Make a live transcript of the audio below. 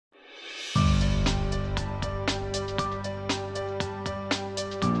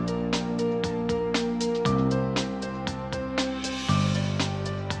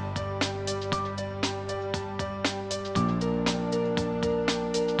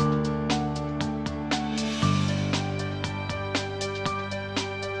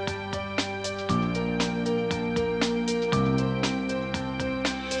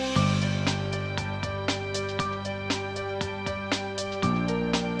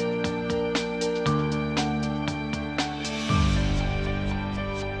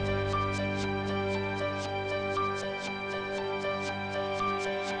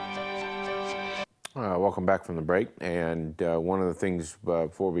Welcome back from the break. And one of the things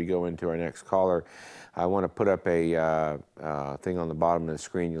before we go into our next caller, I want to put up a thing on the bottom of the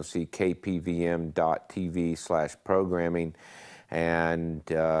screen. You'll see kpvm.tv/programming, and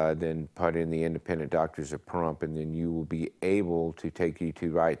then put in the Independent Doctors of Pahrump, and then you will be able to take you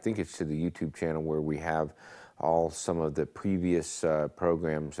to, I think it's to the YouTube channel where we have some of the previous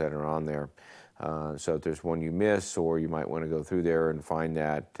programs that are on there. So if there's one you miss, or you might want to go through there and find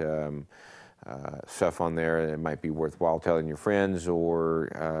that stuff on there, it might be worthwhile telling your friends, or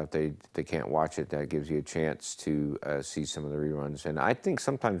if they can't watch it, that gives you a chance to see some of the reruns. And I think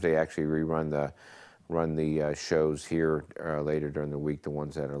sometimes they actually run the shows here later during the week, the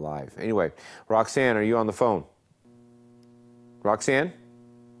ones that are live. Anyway, Roxanne, are you on the phone? Roxanne?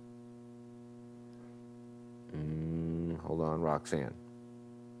 Hold on, Roxanne.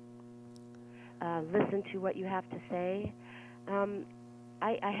 Listen to what you have to say.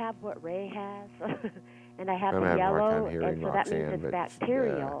 I have what Ray has, and I have the yellow, and so that means it's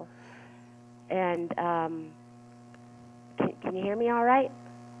bacterial. And can you hear me all right?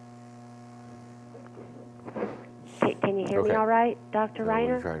 Can you hear me all right, Dr.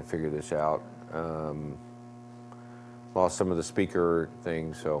 Reiner? We're trying to figure this out. Lost some of the speaker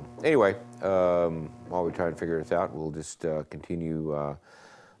thing, so anyway, while we try to figure this out, we'll just continue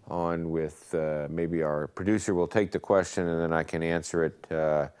on with maybe our producer will take the question and then I can answer it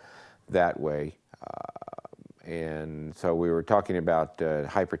that way. And so we were talking about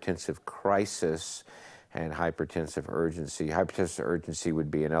hypertensive crisis and hypertensive urgency. Hypertensive urgency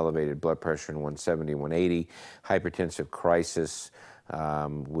would be an elevated blood pressure in 170, 180. Hypertensive crisis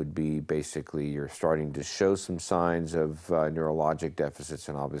would be basically you're starting to show some signs of neurologic deficits,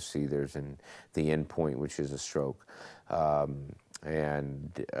 and obviously there's the end point, which is a stroke.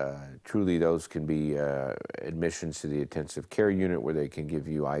 And truly those can be admissions to the intensive care unit where they can give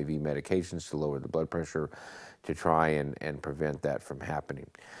you IV medications to lower the blood pressure to try and prevent that from happening.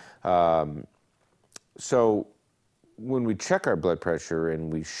 So when we check our blood pressure,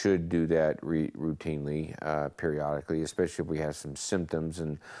 and we should do that routinely, periodically, especially if we have some symptoms,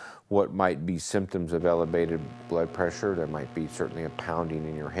 and what might be symptoms of elevated blood pressure, there might be certainly a pounding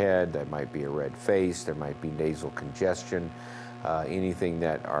in your head, there might be a red face, there might be nasal congestion, anything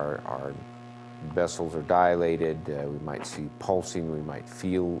that our vessels are dilated, we might see pulsing, we might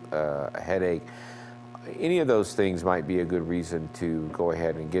feel a headache. Any of those things might be a good reason to go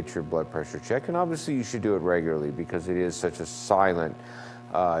ahead and get your blood pressure checked. And obviously you should do it regularly because it is such a silent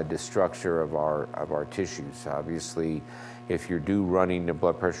destructor of our tissues. Obviously, if you're running the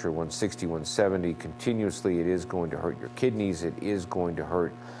blood pressure 160, 170 continuously, it is going to hurt your kidneys, it is going to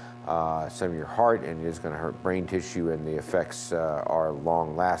hurt some of your heart, and it is going to hurt brain tissue, and the effects are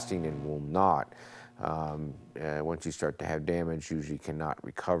long-lasting and will not. Once you start to have damage, usually cannot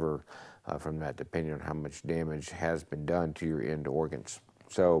recover from that, depending on how much damage has been done to your end organs.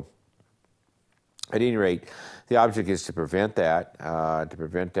 So, at any rate, the object is to prevent that,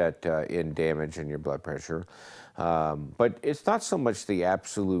 end damage in your blood pressure. But it's not so much the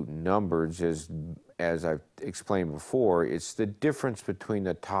absolute numbers as I've explained before, it's the difference between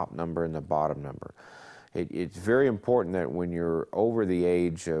the top number and the bottom number. It's very important that when you're over the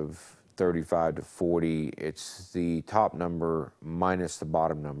age of 35 to 40, it's the top number minus the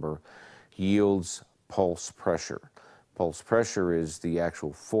bottom number yields pulse pressure. Pulse pressure is the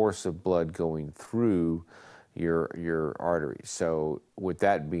actual force of blood going through your arteries. So with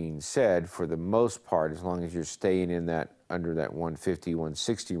that being said, for the most part, as long as you're staying in under that 150,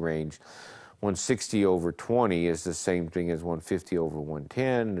 160 range, 160 over 20 is the same thing as 150 over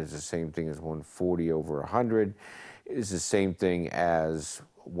 110, is the same thing as 140 over 100, is the same thing as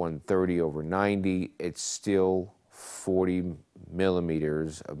 130 over 90. It's still 40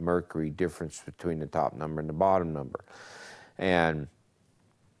 millimeters of mercury difference between the top number and the bottom number. And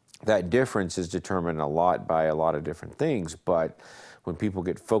that difference is determined by a lot of different things, but when people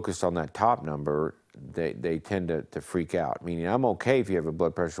get focused on that top number, they tend to freak out. Meaning, I'm okay if you have a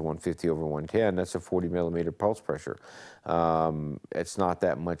blood pressure 150 over 110, that's a 40 millimeter pulse pressure. It's not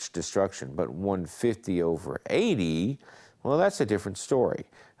that much destruction. But 150 over 80, well, that's a different story.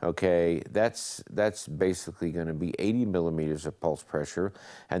 Okay, that's basically going to be 80 millimeters of pulse pressure,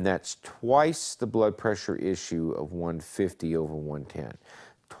 and that's twice the blood pressure issue of 150 over 110.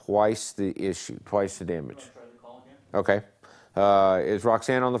 Twice the issue, twice the damage. Okay. Is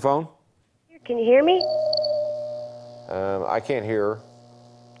Roxanne on the phone? Can you hear me? I can't hear her.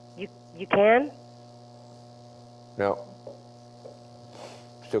 You can? No.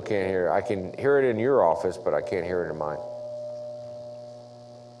 Still can't hear her. I can hear it in your office, but I can't hear it in mine.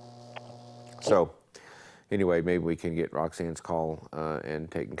 So, anyway, maybe we can get Roxanne's call and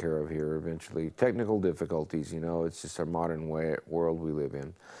taken care of here eventually. Technical difficulties, it's just our modern world we live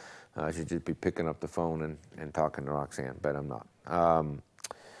in. I should just be picking up the phone and talking to Roxanne, but I'm not.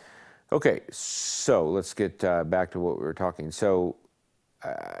 Okay, so let's get back to what we were talking. So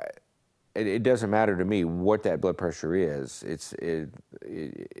it doesn't matter to me what that blood pressure is.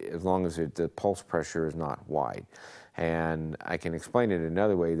 As long as the pulse pressure is not wide. And I can explain it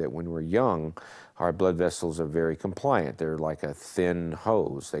another way, that when we're young, our blood vessels are very compliant. They're like a thin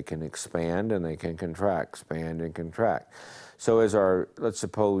hose. They can expand and they can contract, expand and contract. So let's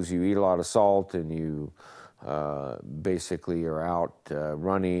suppose you eat a lot of salt and you basically are out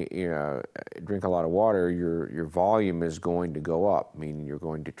running, drink a lot of water, your volume is going to go up, meaning you're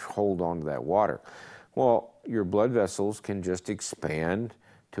going to hold on to that water. Well, your blood vessels can just expand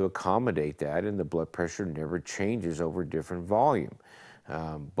to accommodate that, and the blood pressure never changes over different volume.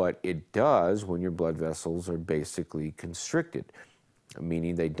 But it does when your blood vessels are basically constricted,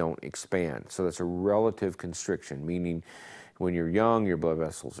 meaning they don't expand. So that's a relative constriction, meaning when you're young, your blood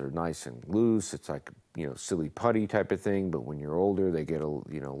vessels are nice and loose. It's like, silly putty type of thing. But when you're older, they get a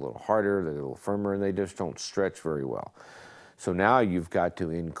little harder, they get a little firmer, and they just don't stretch very well. So now you've got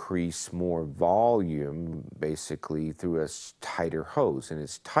to increase more volume, basically, through a tighter hose. And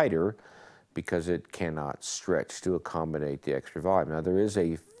it's tighter because it cannot stretch to accommodate the extra volume. Now, there is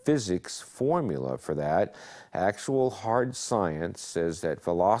a physics formula for that. Actual hard science says that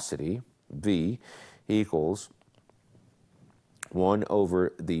velocity, V, equals 1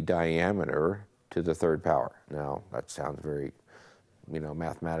 over the diameter to the third power. Now, that sounds very,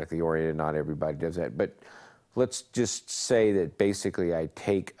 mathematically oriented. Not everybody does that. But let's just say that basically I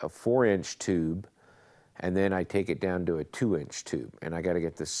take a 4-inch tube and then I take it down to a 2-inch tube. And I got to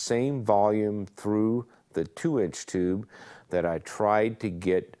get the same volume through the 2-inch tube that I tried to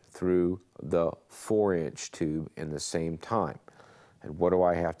get through the 4-inch tube in the same time. And what do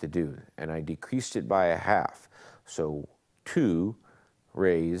I have to do? And I decreased it by a half. So 2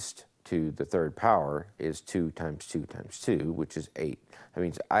 raised to the third power is 2 times 2 times 2, which is 8. That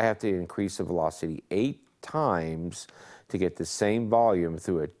means I have to increase the velocity 8 times to get the same volume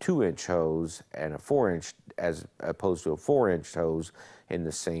through a 2-inch hose and a 4-inch, as opposed to a 4-inch hose, in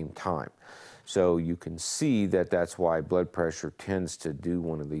the same time. So you can see that that's why blood pressure tends to do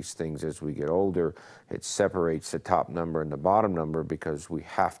one of these things as we get older. It separates the top number and the bottom number because we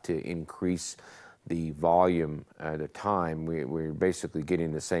have to increase the volume at a time. We're basically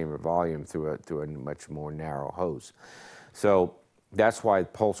getting the same volume through a much more narrow hose. So that's why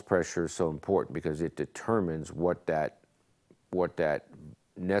pulse pressure is so important, because it determines what that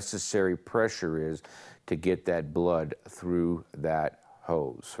necessary pressure is to get that blood through that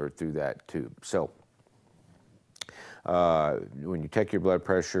hose or through that tube. So when you take your blood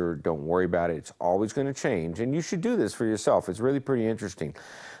pressure, don't worry about it. It's always going to change, and you should do this for yourself. It's really pretty interesting.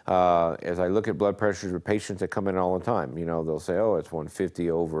 As I look at blood pressures with patients that come in all the time, they'll say, oh, it's 150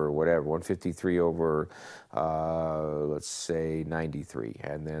 over whatever, 153 over, let's say 93,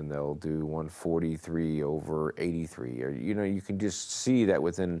 and then they'll do 143 over 83. Or, you can just see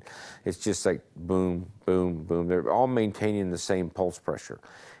that it's just like boom, boom, boom. They're all maintaining the same pulse pressure.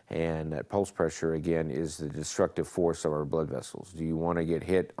 And that pulse pressure, again, is the destructive force of our blood vessels. Do you want to get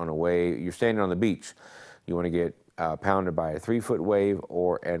hit on a wave? You're standing on the beach. You want to get pounded by a 3-foot wave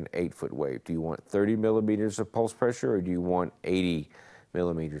or an 8-foot wave? Do you want 30 millimeters of pulse pressure, or do you want 80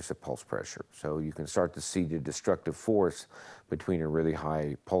 millimeters of pulse pressure? So you can start to see the destructive force between a really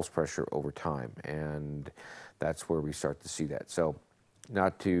high pulse pressure over time. And that's where we start to see that. So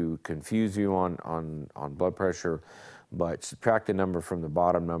not to confuse you on blood pressure, but subtract the number from the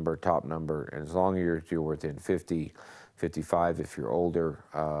bottom number, top number, and as long as you're within 50, 55 if you're older,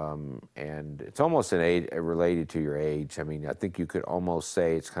 and it's almost related to your age. I mean, I think you could almost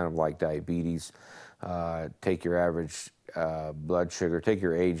say it's kind of like diabetes. Take your average blood sugar, take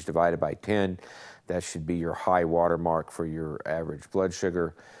your age divided by 10. That should be your high water mark for your average blood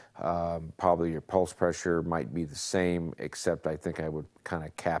sugar. Probably your pulse pressure might be the same, except I think I would kind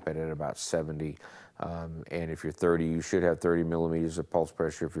of cap it at about 70. And if you're 30, you should have 30 millimeters of pulse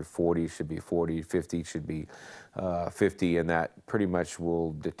pressure. If you're 40, it should be 40. 50 should be 50, and that pretty much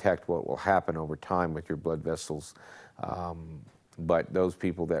will detect what will happen over time with your blood vessels. But those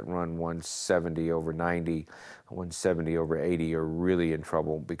people that run 170 over 90, 170 over 80 are really in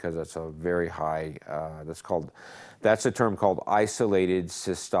trouble, because that's a very high, that's a term called isolated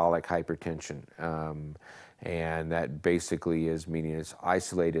systolic hypertension. And that basically is meaning it's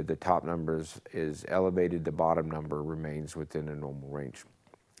isolated. The top number is elevated, the bottom number remains within a normal range.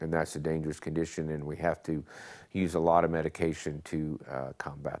 And that's a dangerous condition, and we have to use a lot of medication to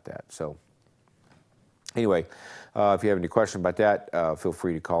combat that. So Anyway, if you have any question about that, feel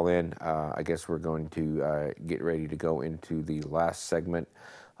free to call in. I guess we're going to get ready to go into the last segment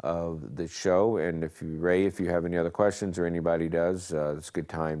of the show. And Ray, if you have any other questions or anybody does, it's a good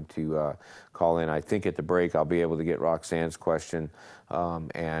time to call in. I think at the break I'll be able to get Roxanne's question.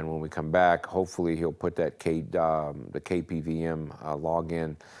 And when we come back, hopefully he'll put that the KPVM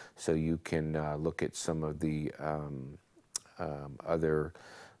login so you can look at some of the other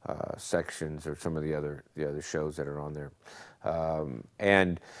sections or some of the other shows that are on there.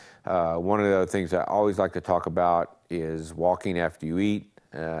 And one of the other things I always like to talk about is walking after you eat.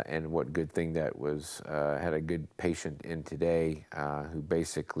 And what good thing that was. Had a good patient in today who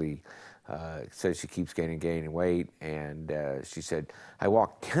basically says she keeps gaining weight, and she said, I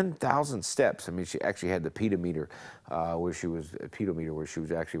walked 10,000 steps. I mean, she actually had the pedometer where she was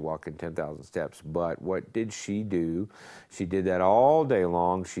actually walking 10,000 steps. But what did she do? She did that all day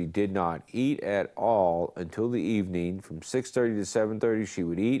long. She did not eat at all until the evening. From 6:30 to 7:30 she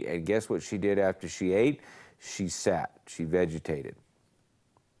would eat, and guess what she did after she ate? She sat. She vegetated.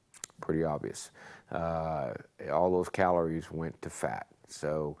 Pretty obvious. All those calories went to fat.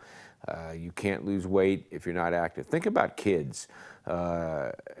 So you can't lose weight if you're not active. Think about kids,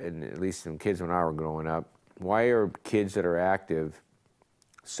 and at least some kids when I were growing up. Why are kids that are active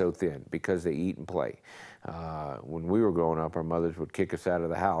so thin? Because they eat and play. When we were growing up, our mothers would kick us out of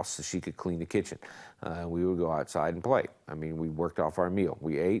the house so she could clean the kitchen. We would go outside and play. I mean, we worked off our meal.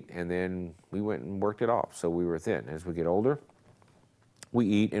 We ate, and then we went and worked it off. So we were thin. As we get older, we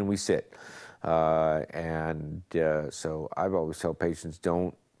eat and we sit. So I've always told patients,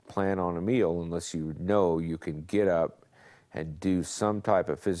 don't plan on a meal unless you know you can get up and do some type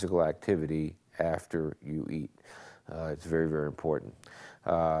of physical activity after you eat. It's very, very important.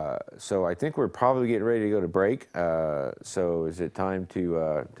 So I think we're probably getting ready to go to break. So is it time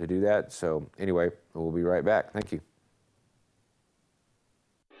to do that? So anyway, we'll be right back. Thank you.